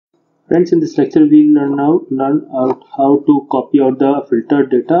Friends, in this lecture we'll learn out how to copy out the filtered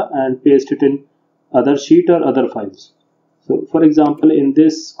data and paste it in other sheet or other files. So for example, in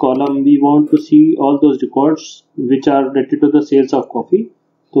this column we want to see all those records which are related to the sales of coffee.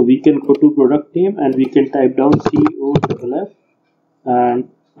 So we can go to product name and we can type down COFF and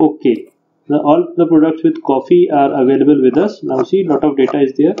OK. Now all the products with coffee are available with us. Now see, lot of data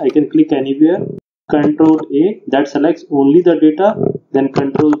is there. I can click anywhere. Control A, that selects only the data. Then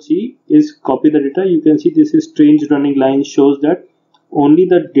Control C is copy the data. You can see this is strange running line, shows that only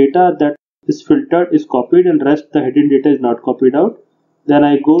the data that is filtered is copied and rest the hidden data is not copied out. Then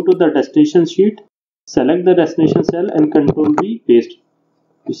I go to the destination sheet, select the destination cell and Control V, paste.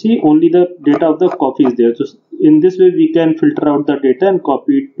 You see, only the data of the coffee is there. So in this way we can filter out the data and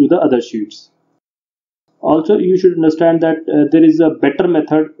copy it to the other sheets. Also, you should understand that there is a better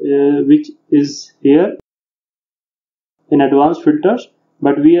method which is here in advanced filters,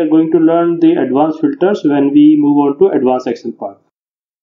 but we are going to learn the advanced filters when we move on to advanced Excel part.